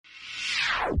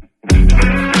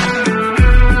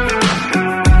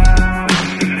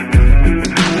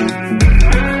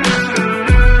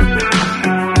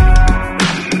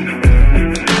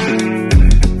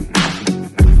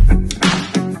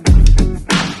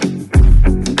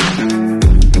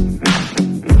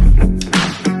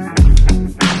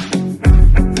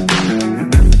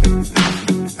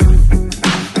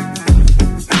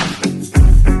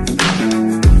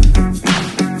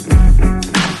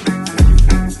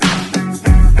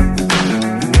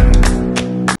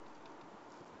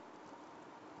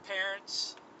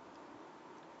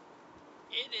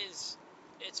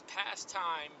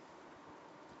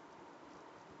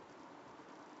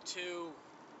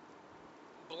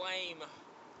blame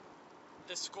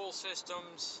the school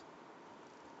systems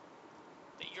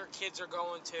that your kids are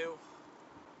going to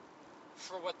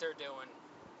for what they're doing.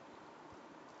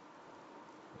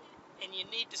 And you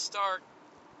need to start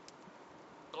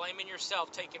blaming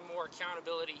yourself, taking more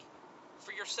accountability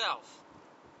for yourself.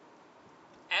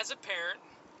 As a parent,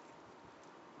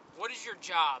 what is your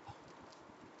job?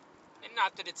 And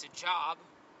not that it's a job,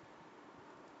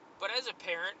 but as a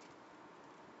parent,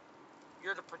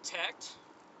 you're to protect,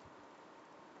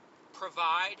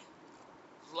 provide,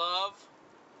 love,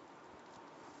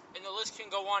 and the list can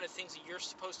go on of things that you're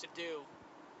supposed to do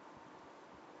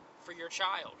for your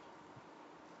child.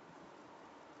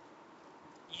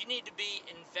 You need to be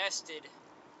invested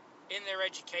in their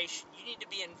education. You need to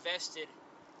be invested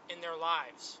in their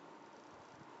lives.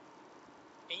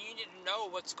 And you need to know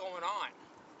what's going on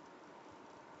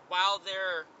while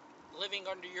they're living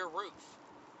under your roof.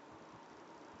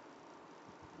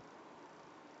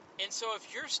 And so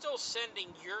if you're still sending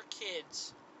your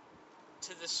kids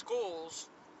to the schools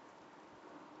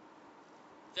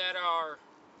that are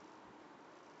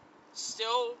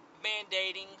still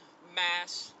mandating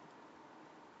masks,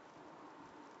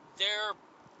 they're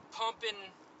pumping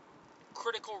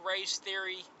critical race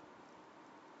theory,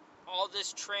 all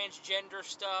this transgender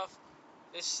stuff,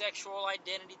 this sexual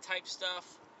identity type stuff,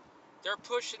 they're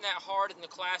pushing that hard in the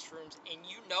classrooms, and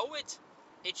you know it,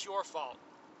 it's your fault.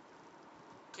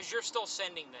 Because you're still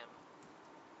sending them.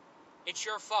 It's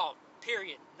your fault,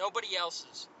 period. Nobody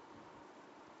else's.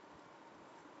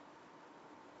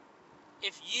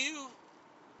 If you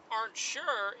aren't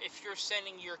sure if you're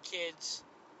sending your kids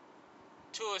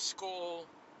to a school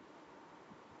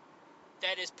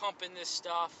that is pumping this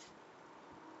stuff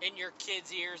in your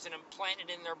kids' ears and implanting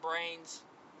it in their brains,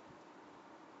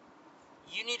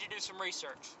 you need to do some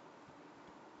research.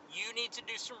 You need to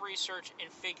do some research and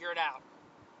figure it out.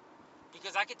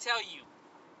 Because I can tell you,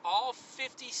 all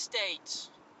 50 states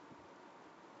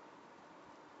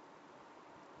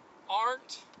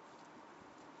aren't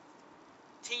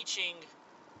teaching,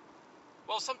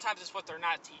 well, sometimes it's what they're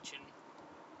not teaching,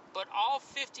 but all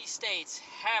 50 states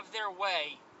have their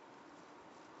way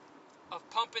of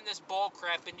pumping this bull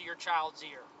crap into your child's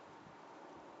ear.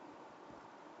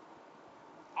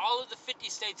 All of the 50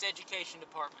 states' education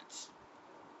departments.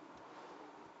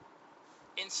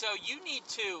 And so you need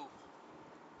to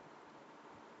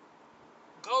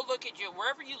go look at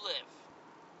wherever you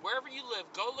live,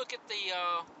 go look at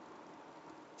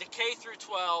the K through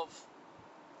 12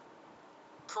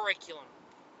 curriculum,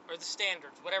 or the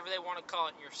standards, whatever they want to call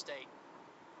it in your state.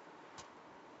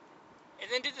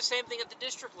 And then do the same thing at the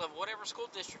district level, whatever school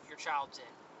district your child's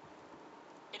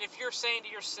in. And if you're saying to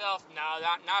yourself, no,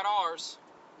 not ours,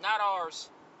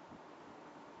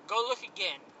 go look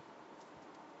again.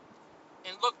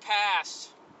 And look past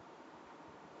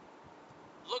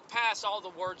all the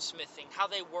wordsmithing, how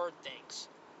they word things.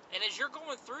 And as you're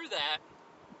going through that,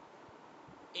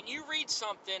 and you read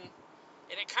something,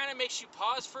 and it kind of makes you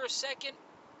pause for a second,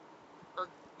 or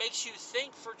makes you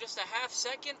think for just a half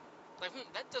second, like,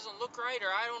 that doesn't look right, or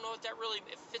I don't know what that really,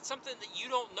 if it's something that you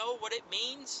don't know what it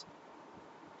means,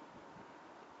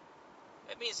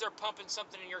 that means they're pumping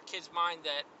something in your kid's mind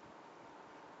that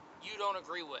you don't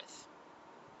agree with.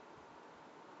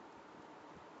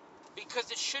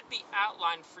 Because it should be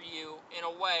outlined for you in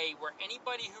a way where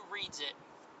anybody who reads it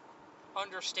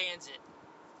understands it.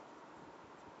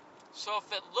 So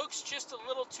if it looks just a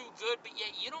little too good, but yet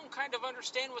you don't kind of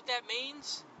understand what that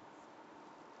means,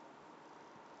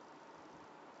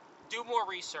 do more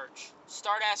research.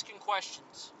 Start asking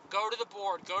questions. Go to the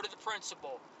board. Go to the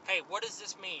principal. Hey, what does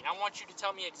this mean? I want you to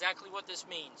tell me exactly what this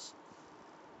means.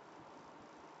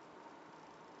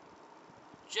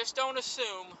 Just don't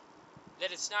assume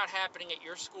that it's not happening at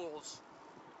your schools,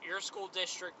 your school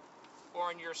district,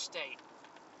 or in your state.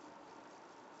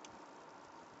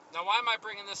 Now, why am I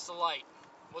bringing this to light?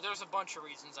 Well, there's a bunch of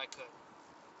reasons I could.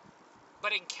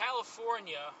 But in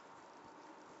California,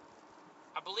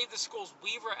 I believe the school's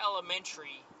Weaver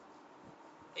Elementary,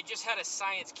 they just had a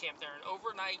science camp there, an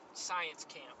overnight science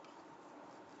camp.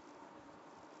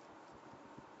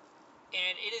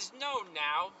 And it is known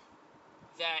now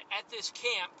that at this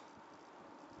camp,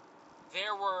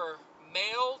 there were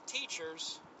male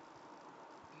teachers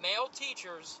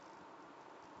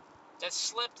that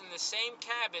slept in the same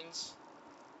cabins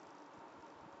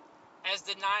as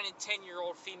the 9 and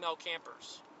 10-year-old female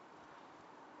campers.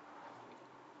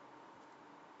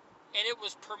 And it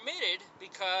was permitted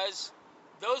because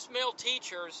those male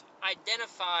teachers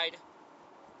identified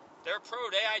their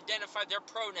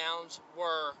pronouns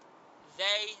were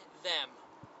they, them.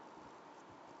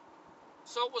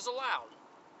 So it was allowed.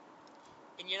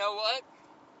 And you know what?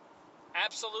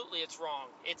 Absolutely, it's wrong.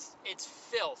 It's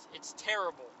filth. It's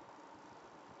terrible.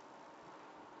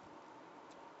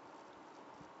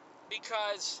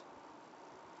 Because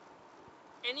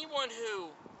anyone who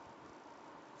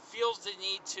feels the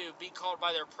need to be called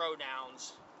by their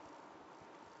pronouns,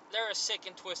 they're a sick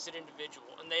and twisted individual,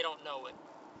 and they don't know it.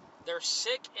 They're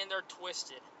sick and they're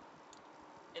twisted.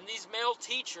 And these male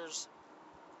teachers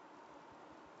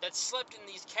that slept in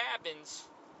these cabins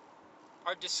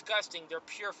are disgusting. They're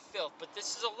pure filth. But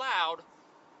this is allowed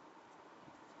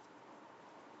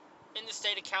in the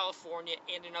state of California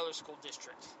and in other school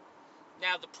districts.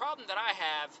 Now, the problem that I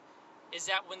have is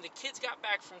that when the kids got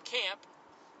back from camp,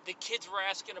 the kids were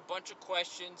asking a bunch of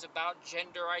questions about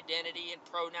gender identity and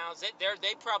pronouns.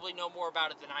 They probably know more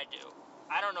about it than I do.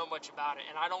 I don't know much about it,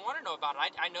 and I don't want to know about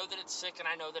it. I know that it's sick, and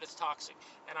I know that it's toxic,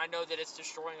 and I know that it's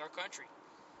destroying our country.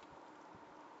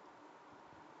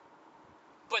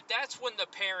 But that's when the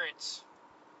parents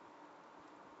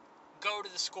go to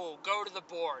the school, go to the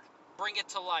board, bring it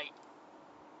to light.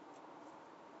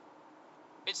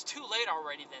 It's too late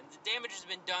already then. The damage has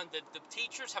been done. The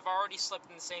teachers have already slept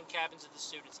in the same cabins as the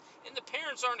students. And the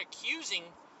parents aren't accusing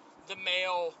the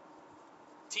male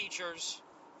teachers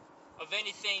of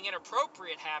anything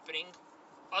inappropriate happening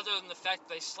other than the fact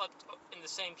that they slept in the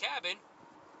same cabin.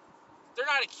 They're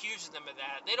not accusing them of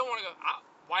that. They don't want to go,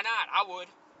 why not? I would.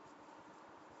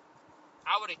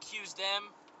 I would accuse them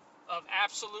of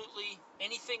absolutely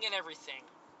anything and everything.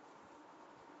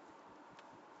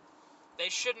 They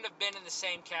shouldn't have been in the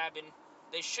same cabin.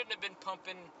 They shouldn't have been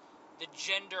pumping the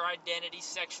gender identity,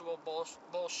 sexual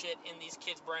bullshit in these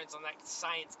kids' brains on that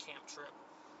science camp trip.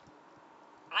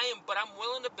 But I'm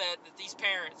willing to bet that these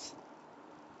parents,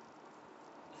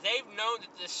 they've known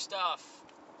that this stuff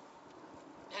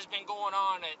has been going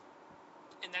on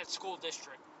in that school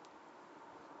district.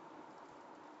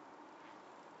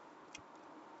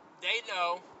 They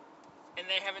know, and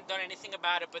they haven't done anything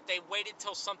about it, but they waited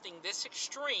till something this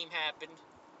extreme happened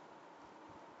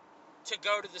to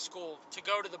go to the school, to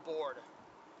go to the board,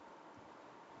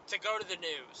 to go to the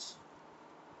news.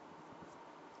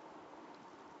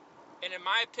 And in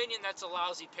my opinion, that's a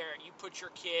lousy parent. You put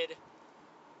your kid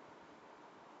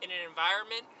in an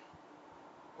environment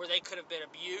where they could have been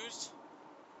abused,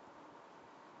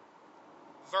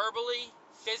 verbally,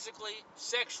 physically,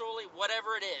 sexually,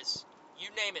 whatever it is. You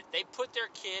name it. They put their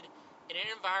kid in an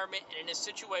environment and in a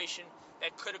situation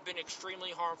that could have been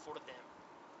extremely harmful to them.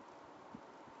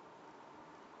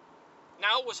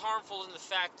 Now, it was harmful in the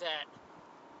fact that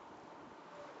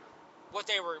what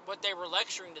they were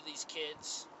lecturing to these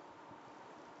kids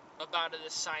about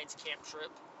this science camp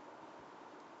trip,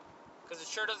 because it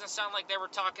sure doesn't sound like they were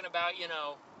talking about,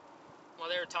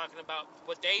 they were talking about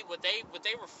what they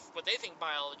think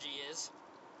biology is.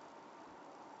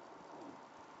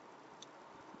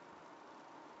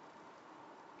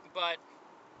 But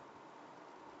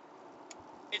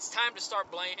it's time to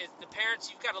start blaming the parents.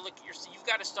 You've got to look at you've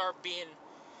got to start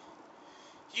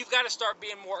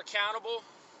being more accountable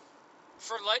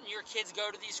for letting your kids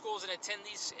go to these schools and attend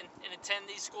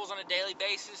these schools on a daily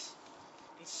basis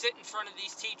and sit in front of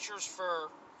these teachers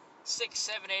for 6,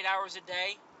 7, 8 hours a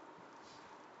day.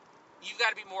 You've got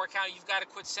to be more accountable. You've got to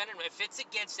quit sending them. If it's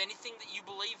against anything that you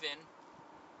believe in,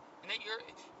 and that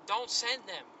don't send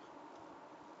them.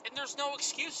 And there's no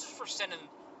excuses for sending them.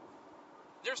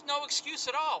 There's no excuse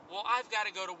at all. Well, I've got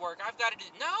to go to work. I've got to do...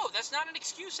 No, that's not an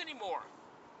excuse anymore.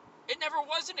 It never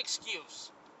was an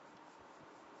excuse.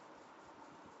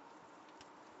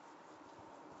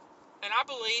 And I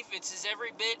believe it's every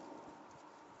bit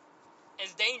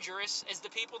as dangerous as the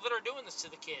people that are doing this to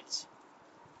the kids.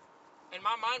 And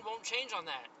my mind won't change on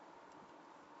that.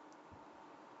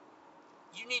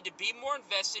 You need to be more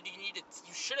invested.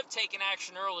 You should have taken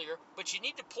action earlier, but you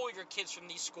need to pull your kids from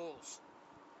these schools.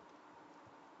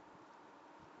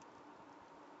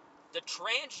 The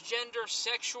transgender,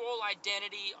 sexual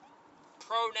identity,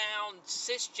 pronoun,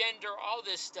 cisgender, all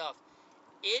this stuff,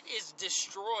 it is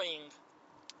destroying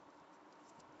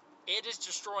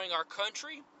our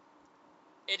country.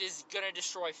 It is going to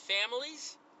destroy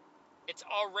families. It's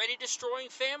already destroying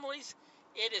families.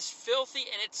 It is filthy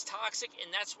and it's toxic,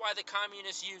 and that's why the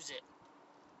communists use it.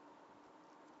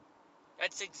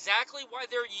 That's exactly why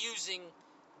they're using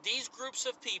these groups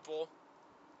of people.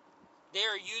 They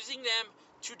are using them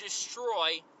to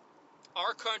destroy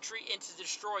our country and to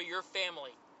destroy your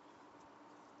family.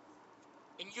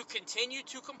 And you continue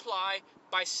to comply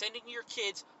by sending your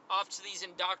kids off to these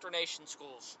indoctrination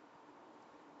schools.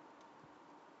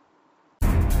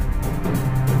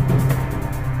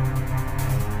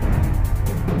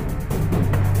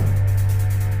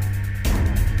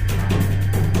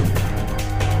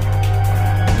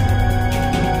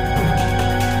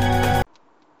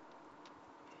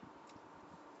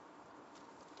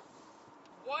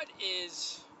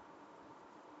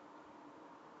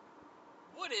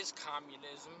 is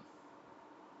communism?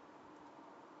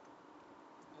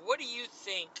 What do you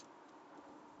think,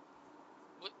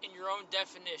 in your own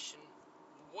definition,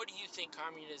 what do you think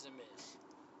communism is?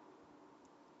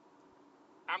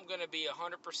 I'm going to be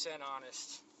 100%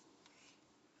 honest.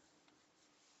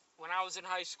 When I was in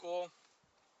high school,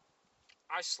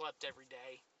 I slept every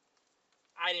day.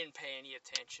 I didn't pay any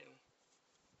attention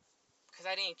because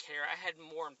I didn't care. I had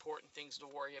more important things to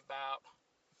worry about.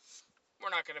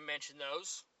 We're not going to mention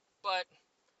those, but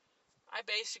I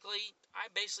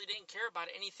basically didn't care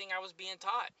about anything I was being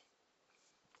taught.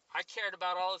 I cared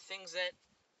about all the things that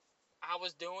I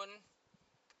was doing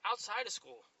outside of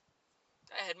school.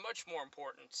 That had much more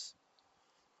importance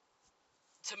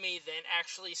to me than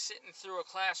actually sitting through a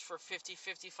class for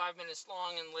 55 minutes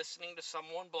long and listening to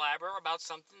someone blabber about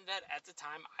something that at the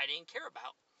time I didn't care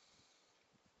about.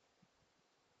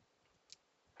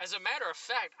 As a matter of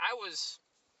fact,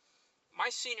 my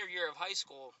senior year of high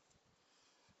school,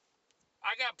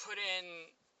 I got put in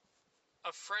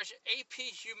a fresh AP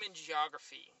Human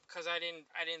Geography because I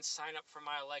didn't sign up for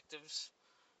my electives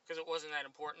because it wasn't that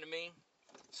important to me.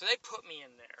 So they put me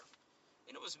in there.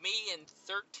 And it was me and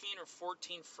 13 or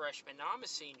 14 freshmen. Now I'm a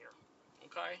senior,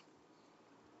 okay?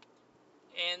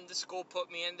 And the school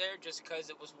put me in there just because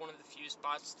it was one of the few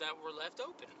spots that were left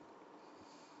open.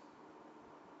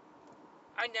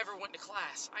 I never went to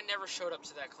class. I never showed up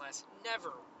to that class.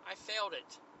 Never. I failed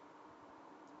it.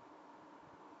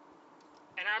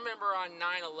 And I remember on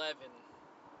 9/11,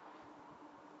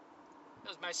 it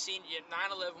was my senior year.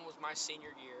 9/11 was my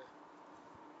senior year.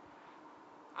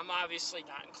 I'm obviously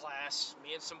not in class.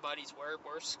 Me and some buddies,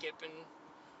 we're skipping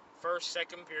first,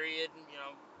 second period,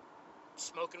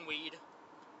 smoking weed.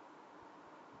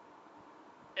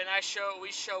 And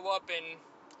we show up, and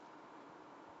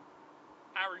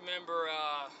I remember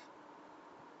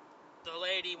the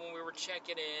lady, when we were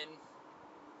checking in,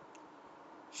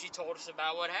 she told us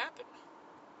about what happened.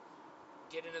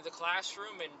 Get into the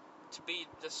classroom, and to be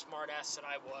the smartass that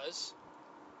I was,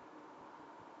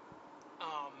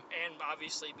 and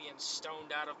obviously being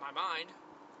stoned out of my mind,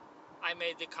 I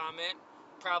made the comment,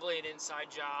 probably an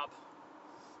inside job.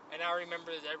 And I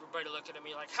remember everybody looking at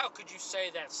me like, how could you say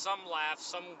that? Some laughed,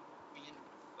 some,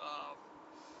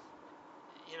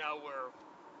 were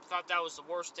thought that was the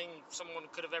worst thing someone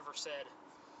could have ever said.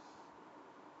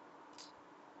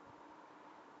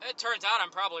 It turns out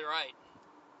I'm probably right.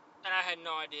 And I had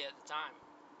no idea at the time.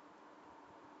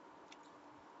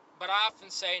 But I often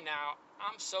say now,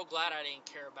 I'm so glad I didn't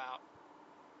care about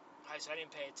high school. I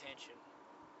didn't pay attention.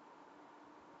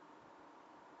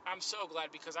 I'm so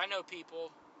glad because I know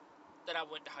people that I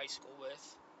went to high school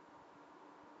with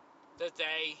that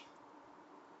they,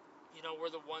 were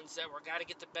the ones that got to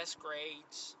get the best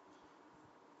grades,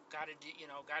 got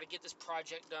to get this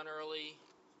project done early.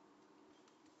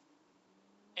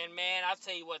 And man, I'll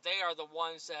tell you what, they are the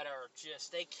ones that are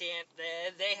just, they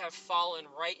have fallen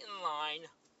right in line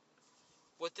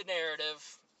with the narrative,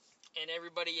 and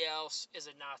everybody else is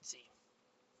a Nazi.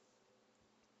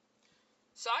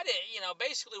 So I didn't,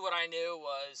 basically what I knew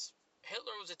was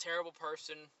Hitler was a terrible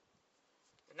person.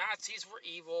 The Nazis were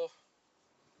evil.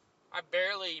 I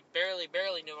barely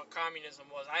knew what communism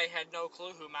was. I had no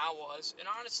clue who Mao was. And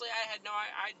honestly, I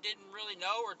didn't really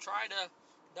know or try to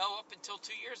know up until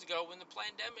 2 years ago when the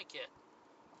pandemic hit.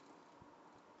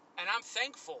 And I'm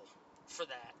thankful for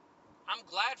that. I'm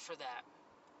glad for that.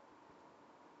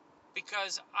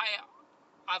 Because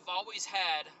I've always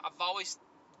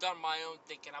done my own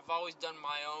thinking. I've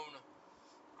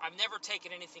never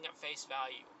taken anything at face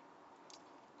value.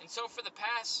 And so for the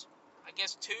past, I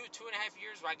guess, 2.5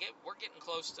 years, we're getting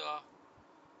close to,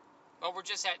 we're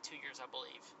just at 2 years, I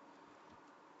believe.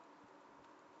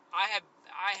 I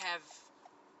have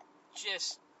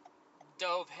just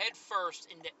dove headfirst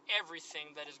into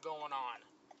everything that is going on.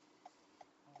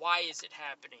 Why is it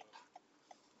happening?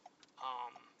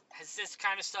 Has this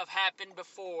kind of stuff happened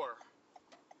before?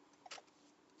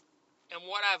 And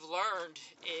what I've learned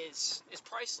is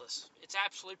priceless. It's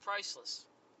absolutely priceless.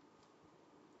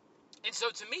 And so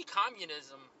to me,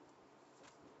 communism,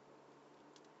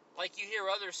 like you hear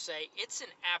others say, it's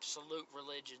an absolute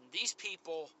religion. These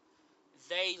people,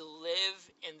 they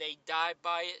live and they die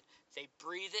by it. They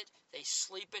breathe it. They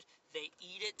sleep it. They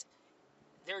eat it.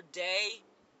 Their day,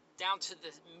 down to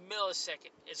the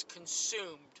millisecond, is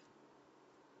consumed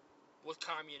with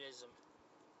communism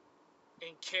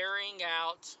and carrying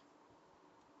out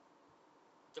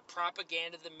the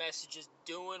propaganda, the messages,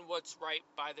 doing what's right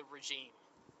by the regime.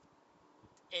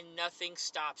 And nothing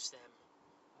stops them.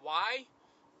 Why?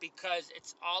 Because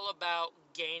it's all about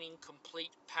gaining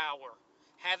complete power.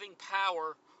 Having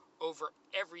power over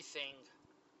everything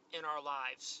in our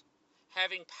lives,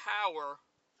 having power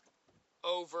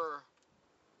over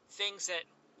things that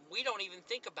we don't even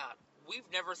think about. We've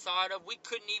never thought of.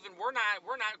 We're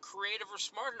not creative or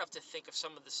smart enough to think of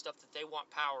some of the stuff that they want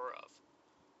power of.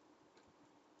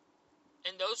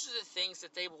 And those are the things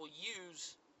that they will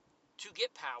use to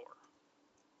get power.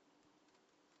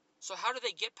 So how do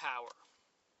they get power?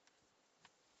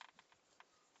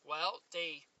 Well,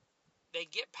 they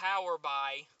get power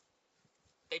by,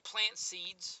 they plant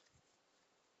seeds.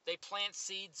 They plant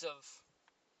seeds of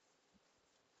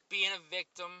being a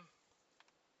victim.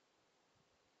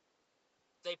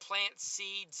 They plant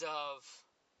seeds of,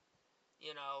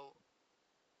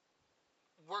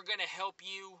 we're going to help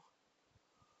you.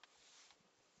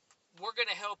 We're going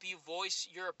to help you voice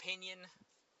your opinion.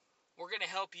 We're going to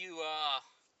help you,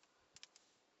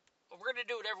 we're going to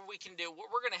do whatever we can do.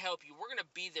 We're going to help you. We're going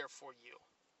to be there for you.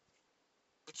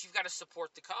 But you've got to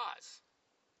support the cause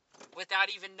without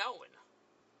even knowing.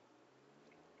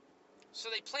 So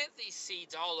they plant these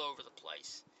seeds all over the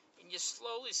place. And you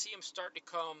slowly see them start to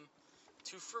come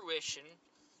to fruition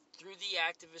through the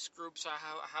activist groups,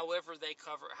 however they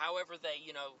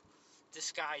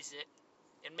disguise it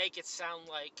and make it sound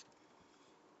like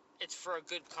it's for a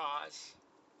good cause.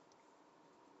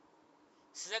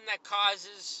 So then that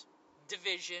causes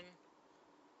division.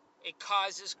 It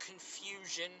causes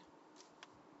confusion.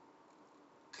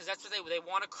 Because that's what they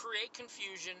want to create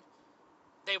confusion.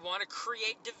 They want to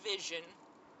create division.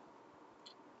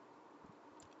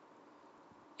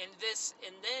 And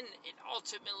then it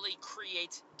ultimately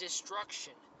creates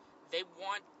destruction. They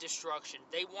want destruction.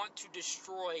 They want to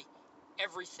destroy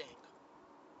everything.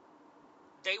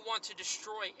 They want to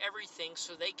destroy everything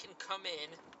so they can come in,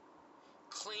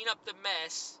 clean up the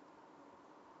mess,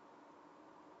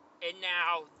 and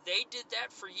now they did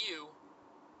that for you.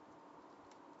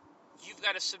 You've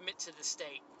got to submit to the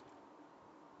state.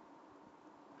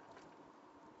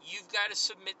 You've got to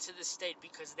submit to the state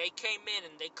because they came in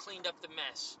and they cleaned up the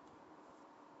mess.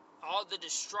 All the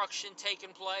destruction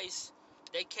taking place,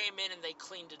 they came in and they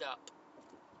cleaned it up.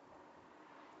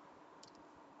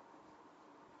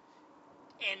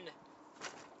 And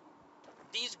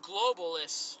these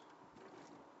globalists,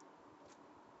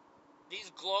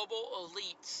 these global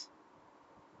elites,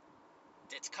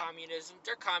 it's communism.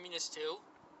 They're communists too.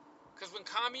 Because when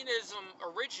communism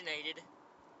originated,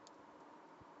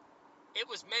 it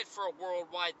was meant for a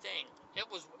worldwide thing. They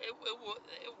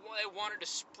wanted to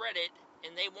spread it,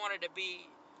 and they wanted to be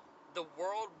the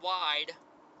worldwide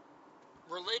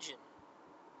religion.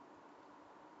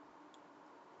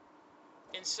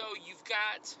 And so you've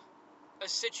got a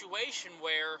situation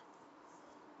where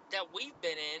that we've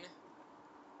been in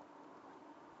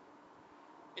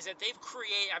is that they've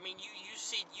created. I mean,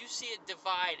 you see a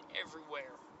divide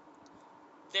everywhere.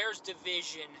 There's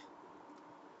division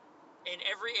in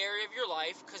every area of your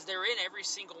life because they're in every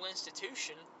single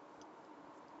institution.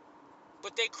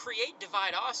 But they create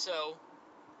divide also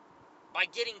by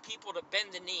getting people to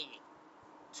bend the knee,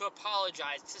 to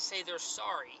apologize, to say they're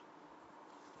sorry.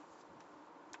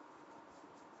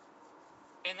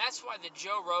 And that's why the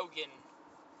Joe Rogan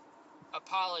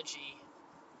apology,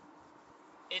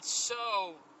 it's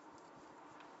so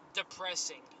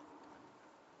depressing.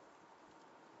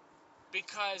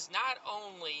 Because not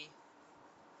only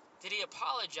did he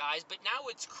apologize, but now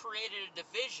it's created a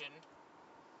division,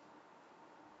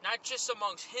 not just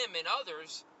amongst him and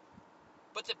others,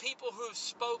 but the people who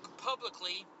spoke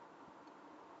publicly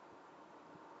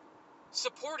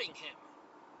supporting him.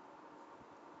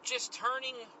 Just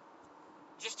turning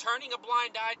a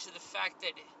blind eye to the fact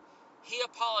that he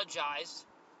apologized.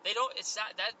 They don't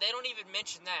even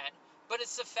mention that, but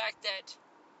it's the fact that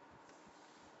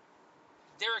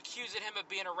they're accusing him of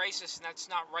being a racist, and that's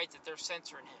not right, that they're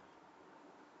censoring him.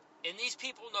 And these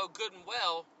people know good and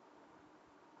well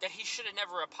that he should have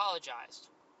never apologized.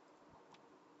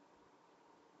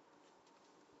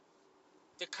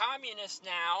 The communists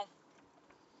now,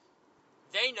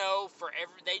 they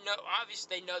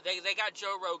got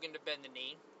Joe Rogan to bend the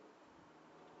knee.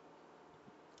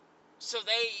 So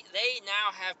they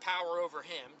now have power over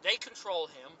him. They control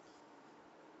him.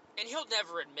 And he'll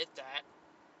never admit that.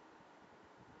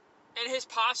 And his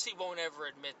posse won't ever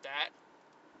admit that.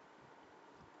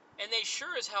 And they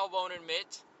sure as hell won't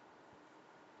admit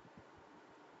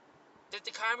that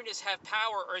the communists have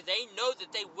power, or they know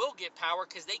that they will get power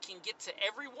because they can get to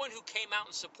everyone who came out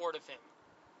in support of him.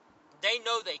 They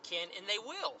know they can, and they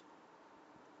will.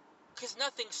 Because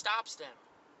nothing stops them.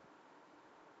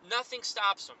 Nothing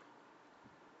stops them.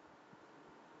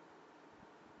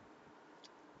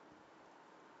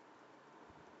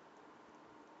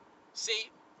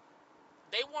 See,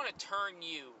 they want to turn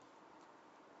you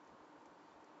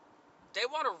They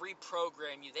want to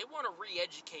reprogram you. They want to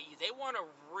re-educate you. They want to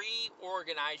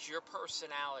reorganize your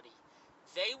personality.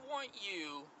 They want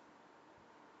you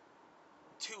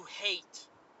to hate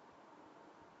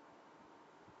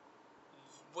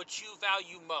what you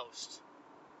value most.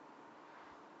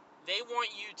 They want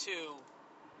you to,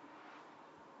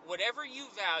 whatever you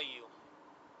value,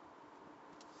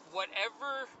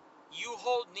 whatever you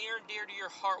hold near and dear to your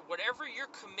heart, whatever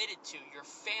you're committed to, your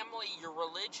family, your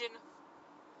religion,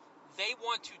 they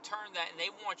want to turn that and they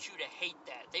want you to hate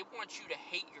that. They want you to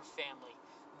hate your family.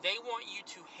 They want you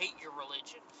to hate your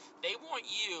religion. They want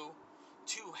you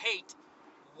to hate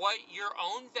what your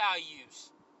own values.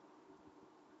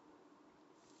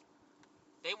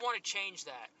 They want to change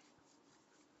that.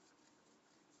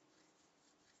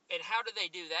 And how do they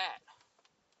do that?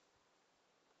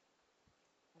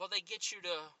 Well, they get you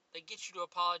to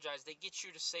apologize. They get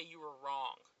you to say you were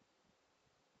wrong.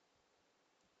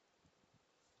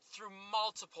 Through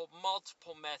multiple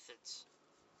methods.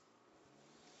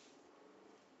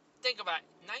 Think about it,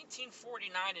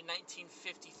 1949 and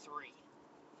 1953.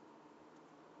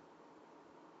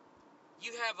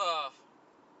 You have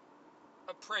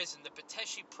a prison, the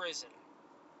Peteshi prison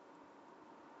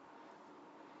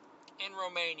in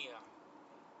Romania.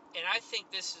 And I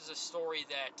think this is a story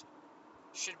that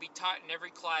should be taught in every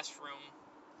classroom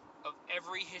of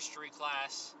every history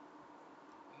class,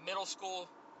 middle school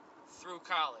through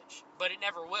college. But it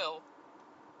never will.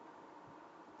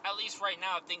 At least right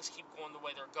now, if things keep going the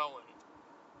way they're going.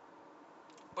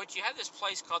 But you have this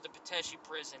place called the Peteshi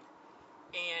prison,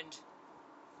 and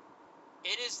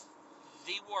it is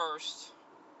the worst.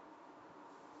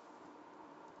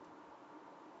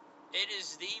 It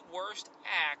is the worst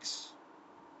acts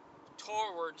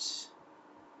towards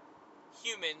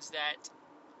humans that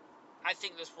I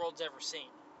think this world's ever seen.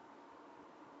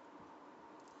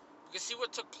 Because see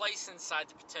what took place inside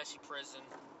the Peteshi prison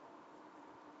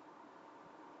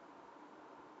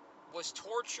was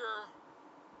torture.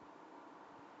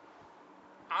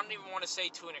 I don't even want to say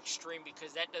to an extreme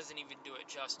because that doesn't even do it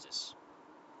justice.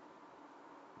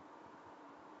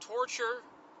 Torture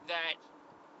that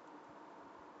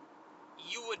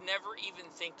you would never even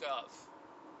think of.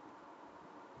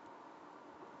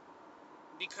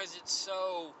 Because it's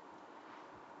so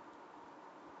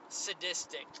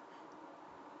sadistic.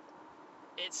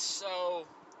 It's so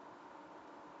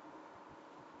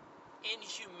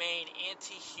inhumane,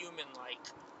 anti-human-like,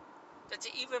 that to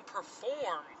even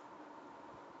perform,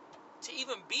 to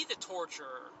even be the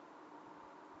torturer,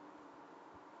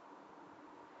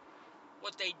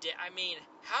 what they did, I mean,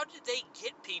 how did they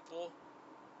get people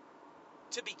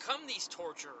to become these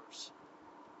torturers?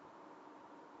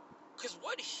 Because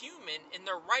what human in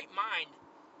their right mind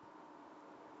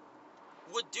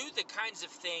would do the kinds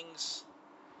of things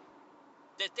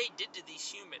that they did to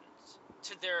these humans,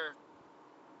 to their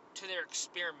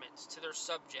experiments, to their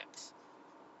subjects?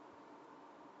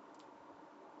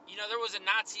 You know, there was a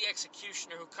Nazi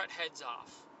executioner who cut heads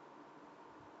off.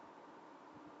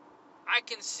 I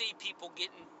can see people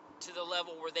getting to the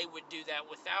level where they would do that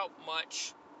without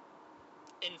much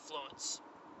influence.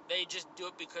 They just do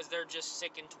it because they're just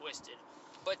sick and twisted.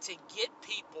 But to get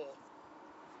people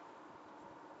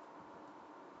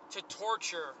to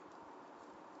torture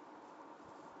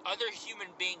other human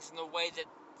beings in the way that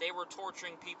they were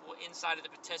torturing people inside of the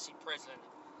Peteshi prison,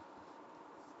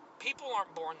 people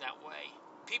aren't born that way.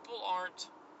 People aren't,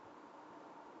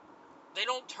 they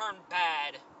don't turn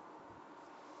bad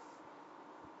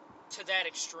to that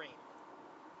extreme.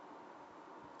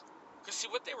 Because see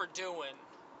what they were doing,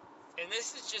 and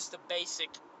this is just the basic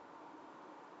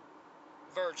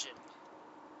version.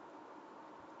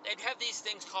 They'd have these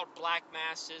things called black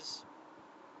masses,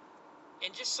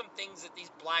 and just some things that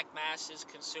these black masses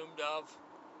consumed of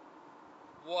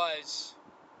was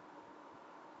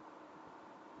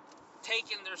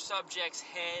taking their subjects'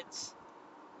 heads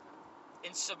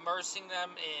and submersing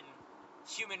them in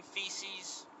human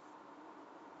feces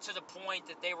to the point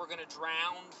that they were going to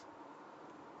drown.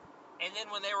 And then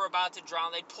when they were about to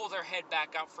drown, they'd pull their head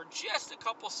back out for just a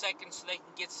couple seconds so they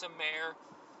can get some air.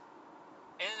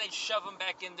 And then they'd shove them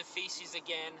back in the feces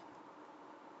again.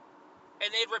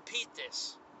 And they'd repeat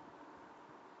this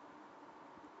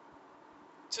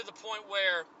to the point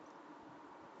where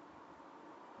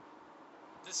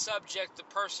the subject, the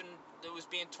person that was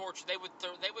being tortured, they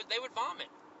would vomit.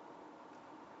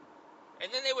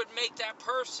 And then they would make that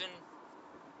person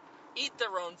eat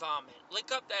their own vomit,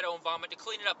 lick up that own vomit to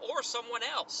clean it up, or someone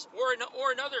else, or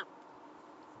another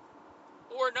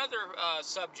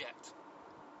subject.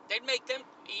 They'd make them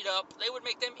eat up. They would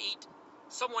make them eat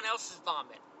someone else's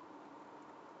vomit.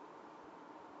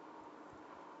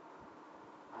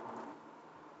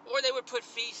 Or they would put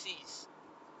feces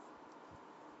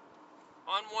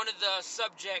on one of the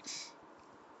subjects'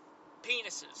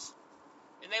 penises,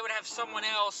 and they would have someone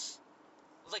else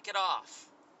lick it off.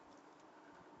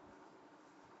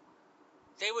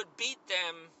 They would beat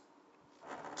them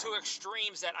to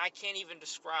extremes that I can't even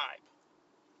describe.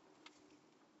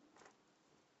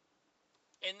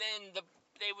 And then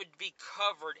they would be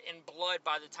covered in blood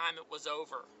by the time it was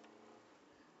over.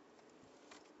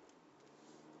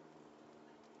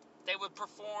 They would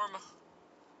perform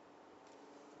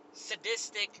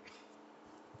sadistic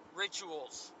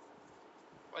rituals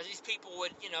where these people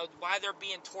would, while they're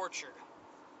being tortured,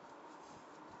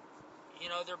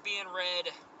 they're being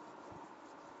read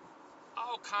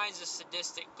all kinds of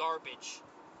sadistic garbage.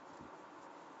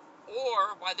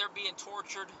 Or while they're being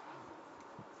tortured,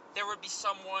 there would be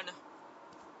someone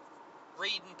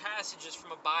reading passages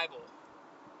from a Bible.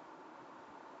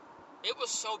 It was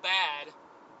so bad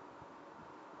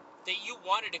that you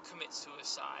wanted to commit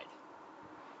suicide,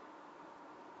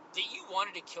 that you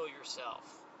wanted to kill yourself.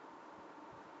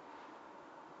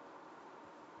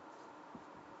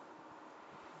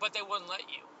 But they wouldn't let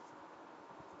you.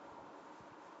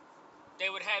 They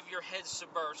would have your head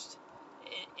submersed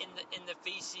in the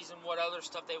feces and what other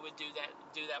stuff they would do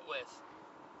that with.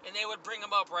 And they would bring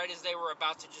them up right as they were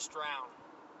about to just drown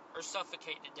or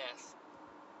suffocate to death.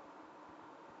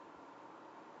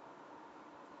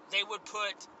 They would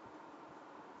put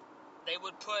the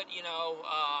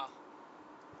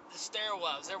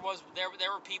stairwells. There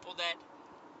were people that,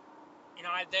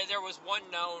 there was one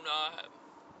known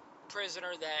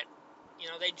prisoner that,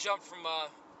 they jumped from a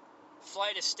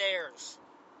flight of stairs,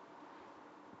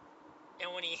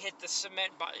 and when he hit the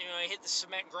cement,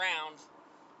 ground,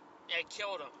 it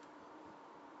killed him.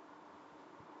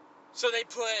 So they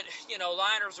put,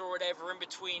 liners or whatever in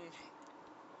between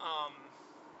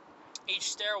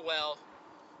each stairwell,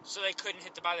 so they couldn't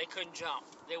hit the bottom. They couldn't jump.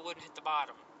 They wouldn't hit the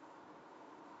bottom.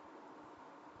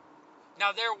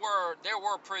 Now there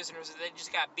were prisoners that they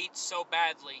just got beat so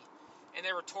badly, and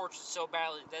they were tortured so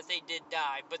badly that they did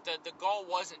die. But the goal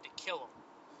wasn't to kill them.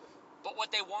 But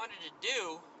what they wanted to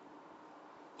do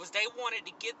was they wanted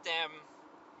to get them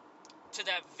to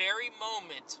that very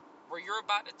moment where you're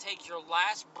about to take your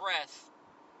last breath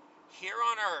here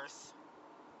on earth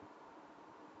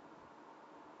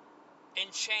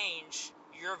and change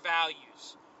your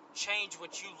values, change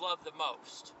what you love the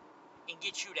most, and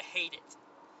get you to hate it.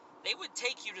 They would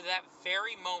take you to that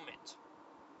very moment,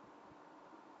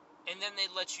 and then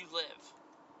they'd let you live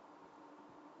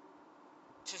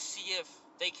to see if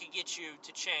they could get you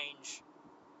to change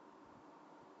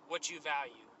what you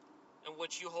value and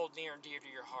what you hold near and dear to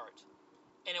your heart.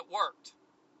 And it worked.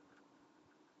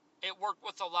 It worked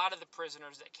with a lot of the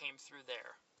prisoners that came through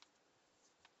there.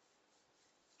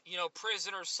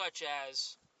 Prisoners such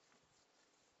as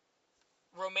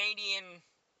Romanian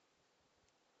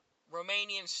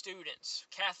students,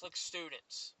 Catholic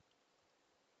students,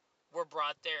 were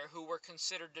brought there who were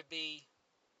considered to be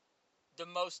the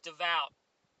most devout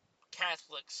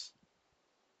Catholics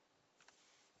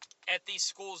at these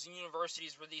schools and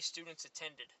universities where these students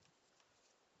attended.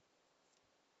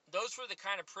 Those were the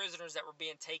kind of prisoners that were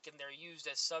being taken there, used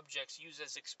as subjects, used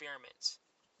as experiments.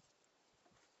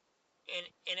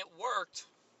 And it worked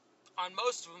on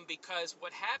most of them, because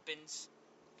what happens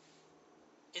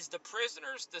is the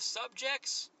prisoners, the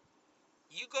subjects,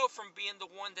 you go from being the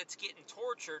one that's getting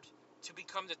tortured to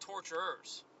become the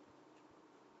torturers.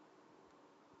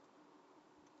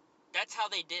 That's how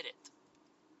they did it.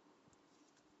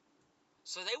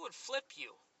 So they would flip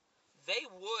you. They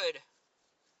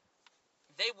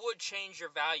would change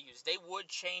your values. They would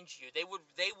change you. They would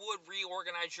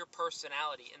reorganize your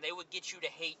personality, and they would get you to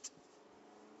hate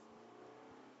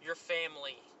your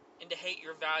family, and to hate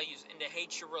your values, and to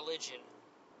hate your religion.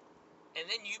 And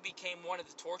then you became one of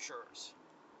the torturers.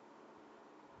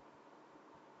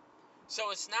 So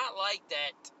it's not like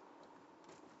that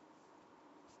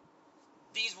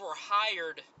these were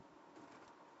hired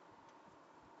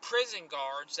prison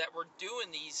guards that were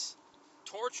doing these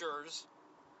tortures,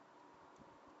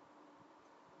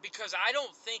 because I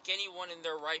don't think anyone in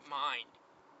their right mind,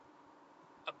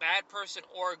 a bad person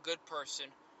or a good person,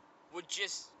 would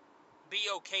just be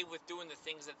okay with doing the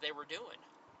things that they were doing.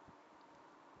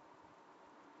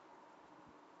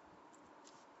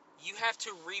 You have to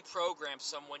reprogram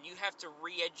someone. You have to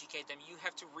re-educate them. You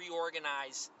have to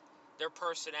reorganize their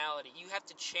personality. You have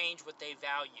to change what they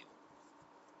value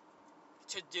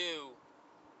to do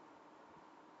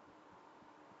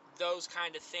those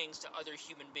kind of things to other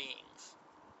human beings.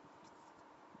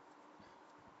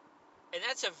 And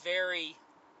that's a very,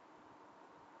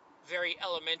 very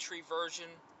elementary version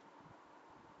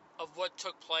of what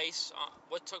took place,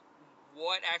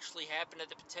 what actually happened at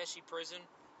the Piteshi prison,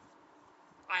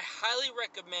 I highly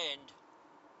recommend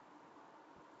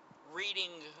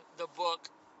reading the book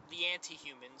The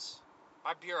Anti-Humans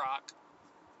by Burach.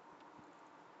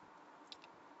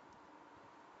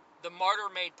 The Martyr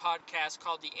made podcast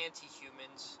called The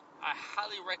Anti-Humans. I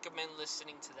highly recommend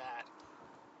listening to that.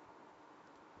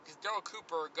 Because Daryl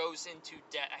Cooper goes into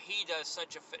depth. He does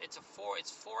such a... It's 4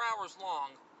 hours long.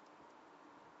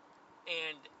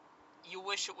 And you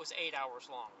wish it was 8 hours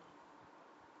long.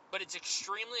 But it's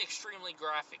extremely, extremely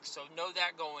graphic. So know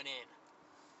that going in.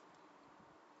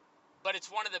 But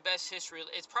it's one of the best history...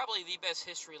 It's probably the best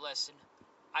history lesson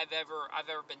I've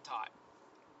ever been taught.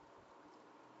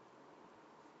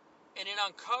 And it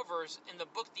uncovers, in the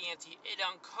book it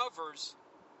uncovers,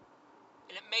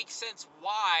 and it makes sense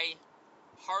why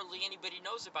hardly anybody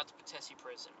knows about the Piteshi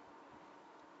prison.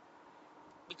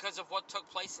 Because of what took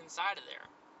place inside of there.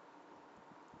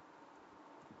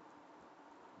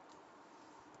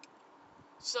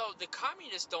 So, the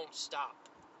communists don't stop.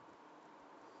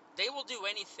 They will do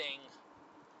anything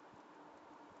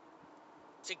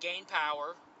to gain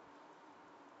power.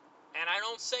 And I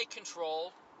don't say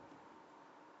control,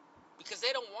 because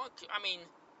they don't want...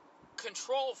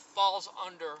 control falls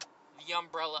under the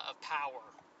umbrella of power.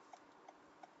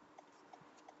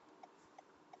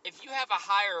 If you have a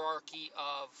hierarchy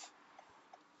of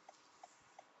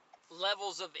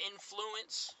levels of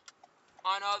influence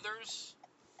on others,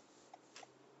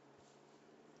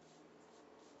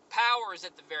 power is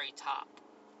at the very top.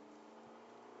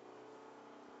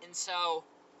 And so,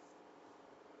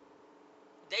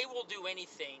 they will do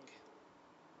anything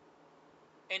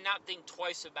and not think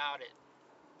twice about it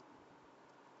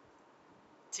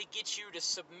to get you to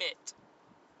submit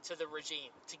to the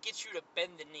regime, to get you to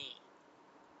bend the knee.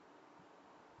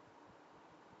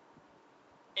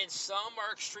 And some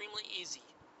are extremely easy.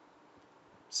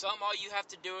 Some, all you have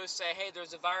to do is say, hey,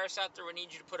 there's a virus out there, we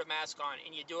need you to put a mask on,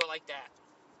 and you do it like that.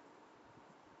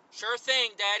 Sure thing,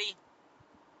 Daddy.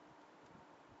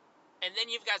 And then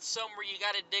you've got some where you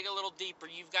got to dig a little deeper.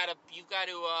 You've got to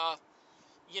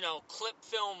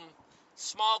film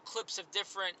small clips of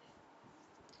different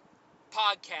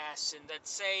podcasts and that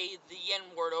say the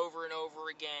N-word over and over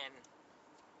again,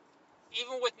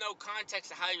 even with no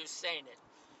context of how you're saying it.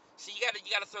 So you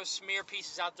got to throw smear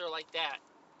pieces out there like that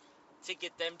to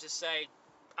get them to say,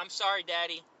 I'm sorry,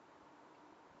 Daddy.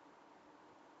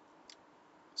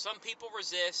 Some people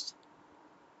resist.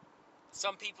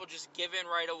 Some people just give in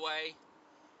right away.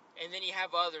 And then you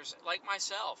have others, like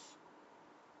myself.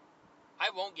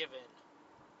 I won't give in.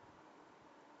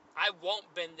 I won't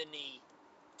bend the knee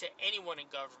to anyone in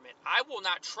government. I will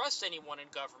not trust anyone in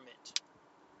government.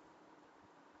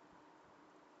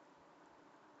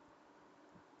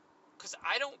 Because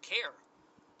I don't care.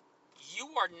 You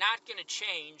are not going to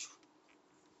change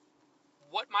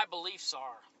what my beliefs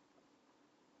are.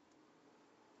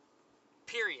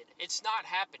 Period. It's not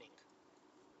happening.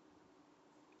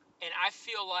 And I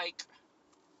feel like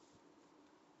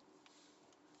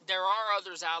there are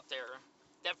others out there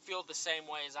that feel the same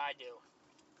way as I do.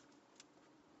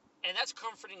 And that's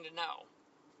comforting to know.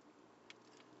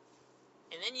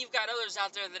 And then you've got others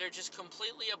out there that are just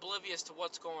completely oblivious to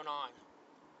what's going on.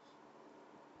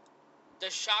 The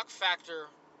shock factor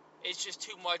is just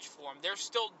too much for them. They're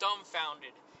still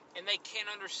dumbfounded. And they can't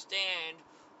understand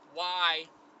why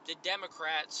the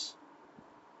Democrats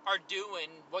are doing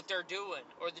what they're doing.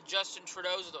 Or the Justin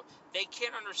Trudeau's. They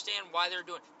can't understand why they're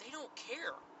doing it. They don't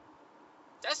care.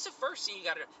 That's the first thing you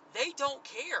got to do. They don't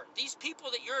care. These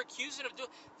people that you're accusing of doing,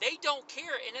 they don't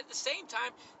care. And at the same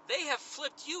time, they have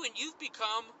flipped you and you've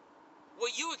become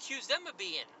what you accuse them of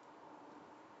being.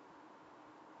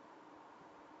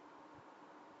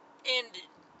 And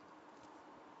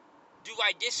do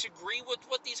I disagree with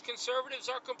what these conservatives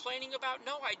are complaining about?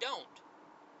 No, I don't.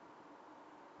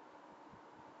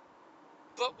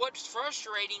 But what's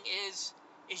frustrating is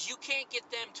you can't get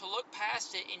them to look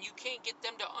past it, and you can't get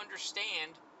them to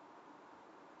understand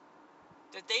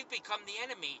that they've become the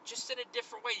enemy, just in a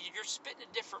different way. You're spitting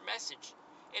a different message.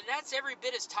 And that's every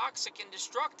bit as toxic and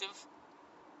destructive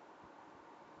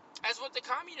as what the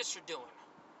communists are doing.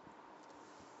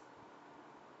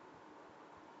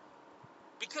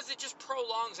 Because it just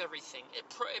prolongs everything. It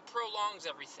prolongs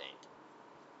everything.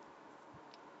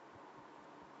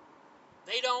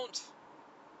 They don't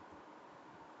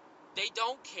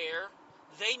care.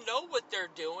 They know what they're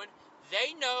doing.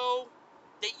 They know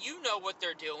that you know what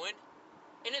they're doing.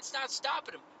 And it's not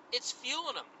stopping them. It's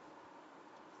fueling them.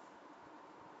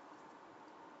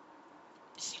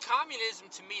 You see, communism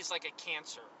to me is like a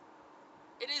cancer.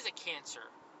 It is a cancer.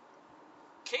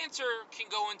 cancer can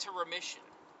go into remission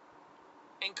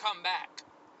and come back.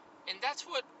 And that's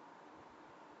what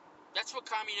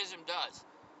communism does.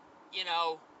 You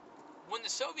know, when the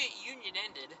Soviet Union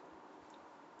ended,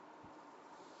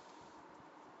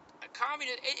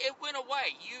 it went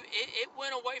away. It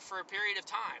went away for a period of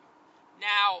time.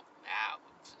 Now,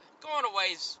 going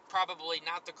away is probably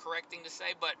not the correct thing to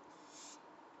say, but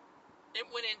it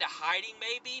went into hiding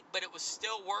maybe, but it was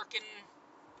still working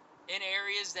in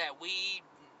areas that we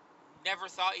never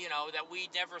thought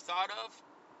of.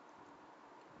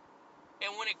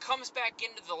 And when it comes back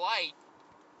into the light,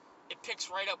 it picks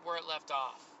right up where it left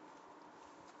off.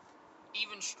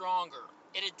 Even stronger.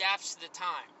 It adapts to the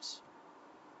times.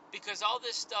 Because all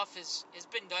this stuff has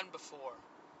been done before.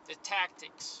 The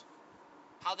tactics,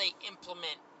 how they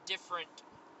implement different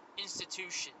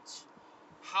institutions,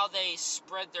 how they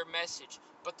spread their message,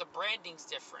 but the branding's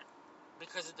different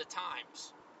because of the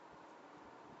times.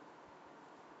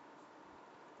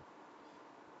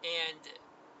 And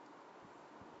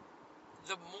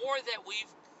the more that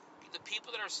the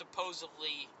people that are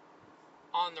supposedly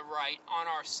on the right, on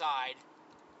our side,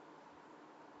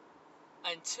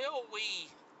 until we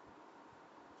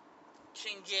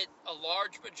can get a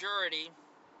large majority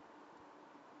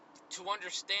to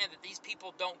understand that these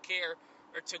people don't care,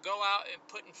 or to go out and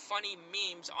putting funny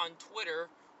memes on Twitter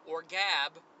or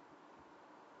Gab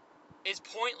is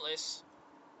pointless.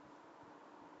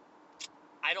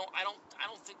 I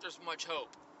don't think there's much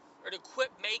hope. Or to quit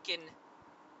making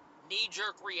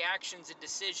knee-jerk reactions and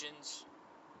decisions,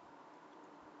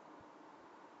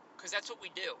 because that's what we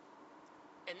do.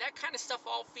 And that kind of stuff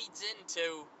all feeds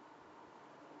into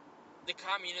the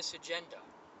communist agenda.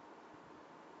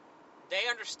 They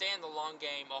understand the long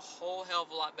game a whole hell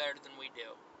of a lot better than we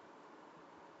do.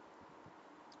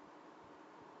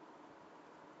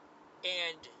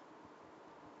 And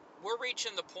we're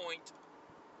reaching the point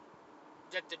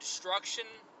that the destruction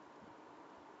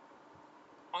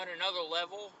on another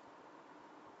level,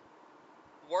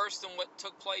 worse than what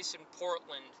took place in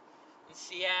Portland, in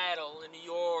Seattle, in New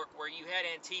York, where you had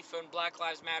Antifa and Black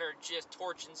Lives Matter just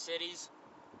torching cities.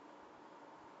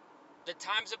 The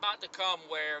time's about to come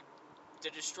where the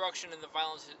destruction and the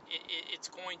violence, it's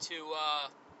going to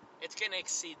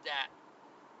exceed that.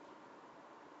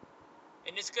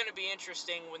 And it's going to be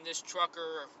interesting when this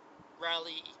trucker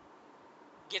rally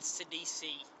gets to D.C.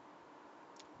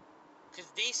 Because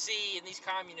D.C. and these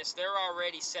communists, they're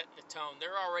already setting the tone.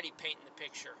 They're already painting the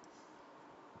picture.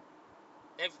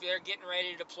 They're getting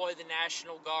ready to deploy the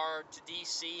National Guard to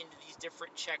D.C. into these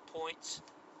different checkpoints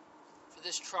for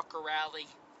this trucker rally.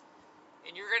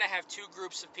 And you're going to have two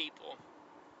groups of people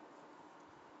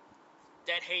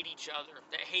that hate each other,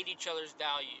 that hate each other's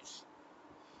values.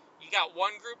 You got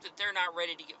one group that they're not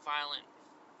ready to get violent,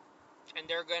 and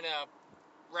they're going to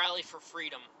rally for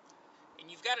freedom. And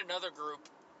you've got another group,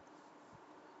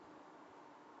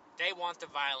 they want the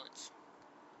violence.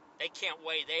 They can't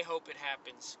wait. They hope it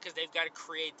happens, because they've got to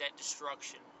create that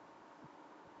destruction.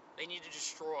 They need to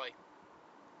destroy.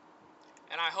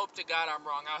 And I hope to God I'm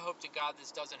wrong. I hope to God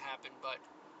this doesn't happen, but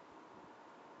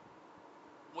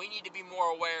we need to be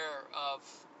more aware of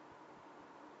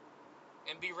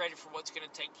and be ready for what's going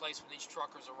to take place when these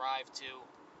truckers arrive to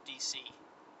D.C.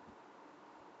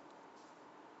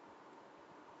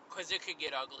 Because it could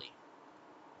get ugly.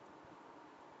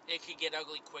 It could get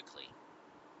ugly quickly.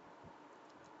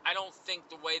 I don't think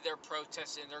the way they're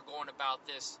protesting, they're going about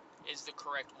this, is the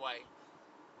correct way.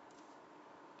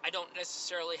 I don't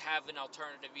necessarily have an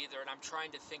alternative either, and I'm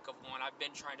trying to think of one. I've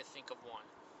been trying to think of one.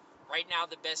 Right now,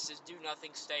 the best is do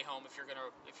nothing, stay home if you're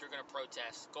gonna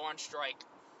protest. Go on strike.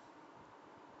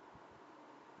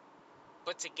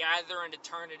 But to gather and to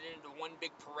turn it into one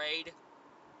big parade,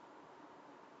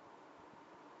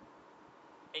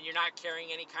 and you're not carrying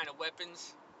any kind of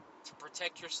weapons to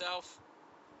protect yourself,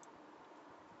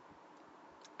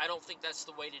 I don't think that's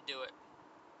the way to do it.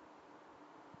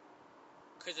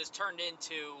 Because it's turned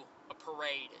into a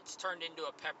parade. It's turned into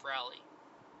a pep rally.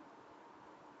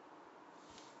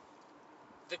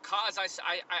 The cause,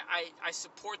 I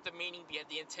support the meaning,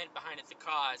 the intent behind it, the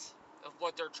cause of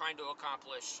what they're trying to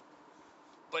accomplish.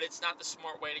 But it's not the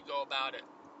smart way to go about it.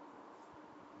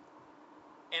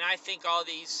 And I think all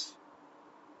these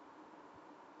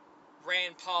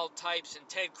Rand Paul types and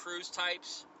Ted Cruz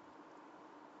types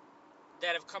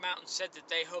that have come out and said that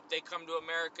they hope they come to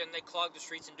America and they clog the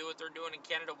streets and do what they're doing in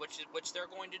Canada, which they're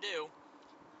going to do.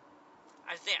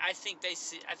 I think they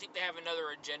have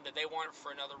another agenda. They want it for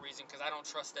another reason, because I don't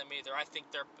trust them either. I think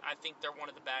they're one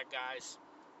of the bad guys.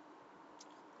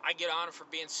 I get on it for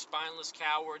being spineless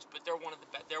cowards, but they're one of the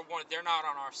they're not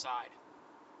on our side.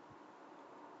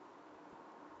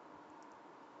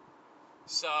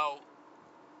 So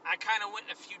I kind of went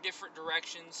in a few different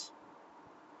directions.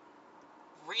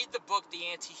 Read the book, The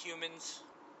Anti-Humans.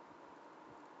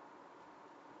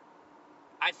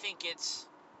 I think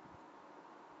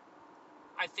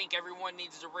everyone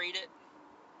needs to read it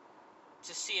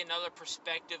to see another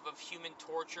perspective of human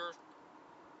torture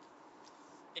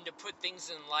and to put things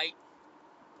in light.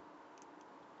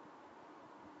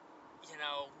 You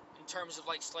know, in terms of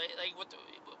like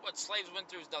what slaves went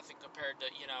through is nothing compared to,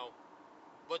 you know,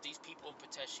 what these people in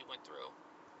Piteshi went through.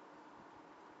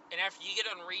 And after you get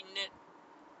done reading it,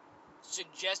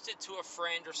 suggest it to a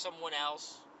friend or someone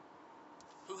else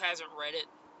who hasn't read it.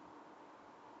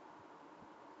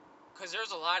 Because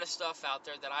there's a lot of stuff out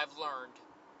there that I've learned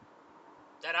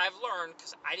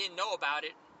because I didn't know about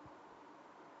it.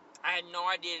 I had no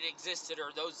idea it existed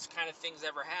or those kind of things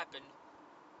ever happened,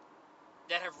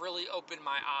 that have really opened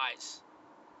my eyes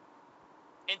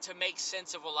and to make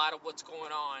sense of a lot of what's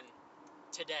going on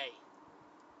today,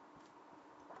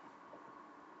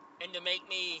 and to make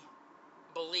me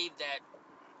believe that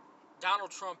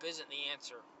Donald Trump isn't the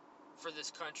answer for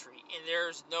this country, and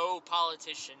there's no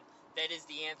politician that is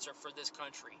the answer for this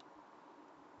country,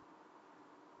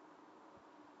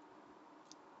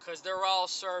 because they're all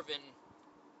serving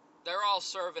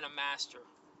a master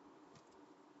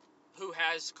who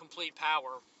has complete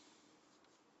power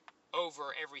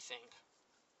over everything.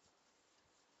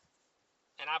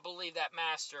 And I believe that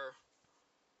master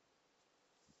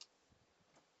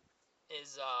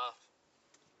is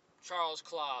Charles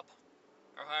Klobb,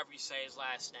 or however you say his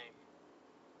last name.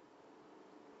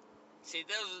 See,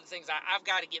 those are the things I've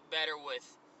got to get better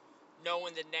with,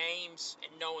 knowing the names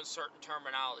and knowing certain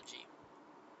terminology.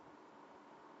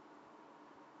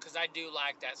 Because I do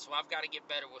like that, so I've got to get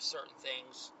better with certain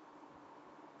things.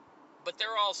 But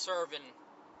they're all serving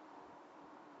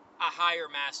a higher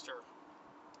master.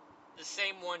 The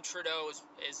same one Trudeau is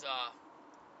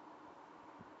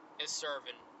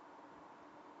serving.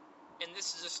 And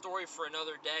this is a story for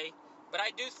another day. But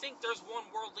I do think there's one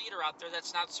world leader out there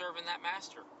that's not serving that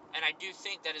master. And I do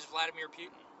think that is Vladimir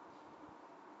Putin.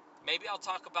 Maybe I'll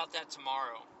talk about that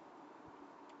tomorrow.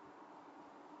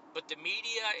 But the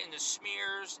media and the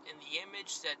smears and the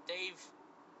image that they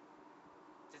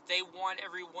want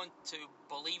everyone to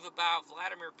believe about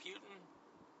Vladimir Putin,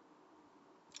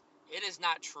 it is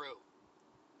not true.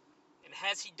 And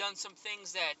has he done some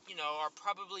things that, you know, are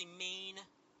probably mean?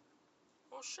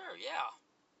 Well, sure, yeah.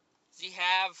 Does he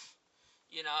have,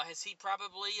 you know, has he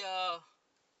probably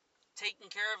taken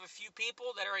care of a few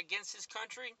people that are against his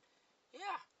country?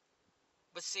 Yeah.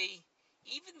 But see,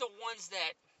 even the ones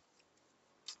that,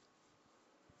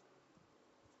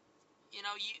 you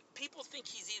know, people think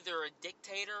he's either a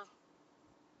dictator,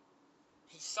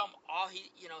 he's some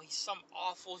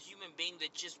awful human being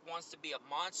that just wants to be a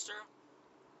monster,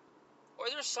 or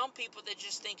there's some people that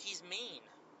just think he's mean.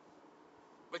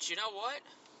 But you know what?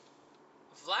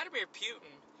 Vladimir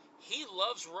Putin, he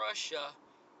loves Russia.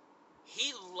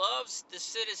 He loves the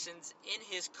citizens in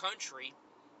his country.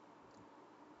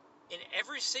 And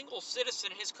every single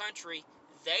citizen in his country,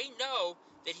 they know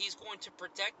that he's going to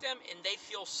protect them and they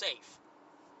feel safe.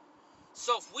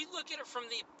 So if we look at it from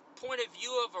the point of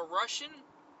view of a Russian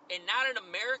and not an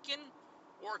American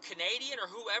or a Canadian or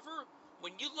whoever,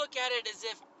 when you look at it as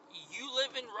if you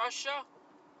live in Russia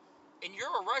and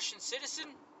you're a Russian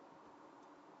citizen,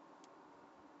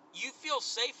 you feel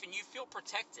safe and you feel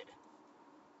protected.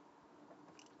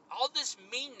 All this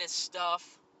meanness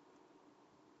stuff,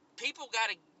 people got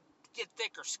to get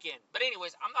thicker skin. But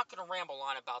anyways, I'm not going to ramble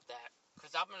on about that,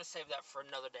 because I'm going to save that for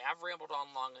another day. I've rambled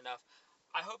on long enough.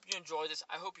 I hope you enjoy this.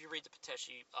 I hope you read the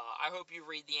Piteshi. I hope you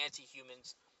read The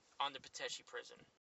Anti-Humans on the Piteshi prison.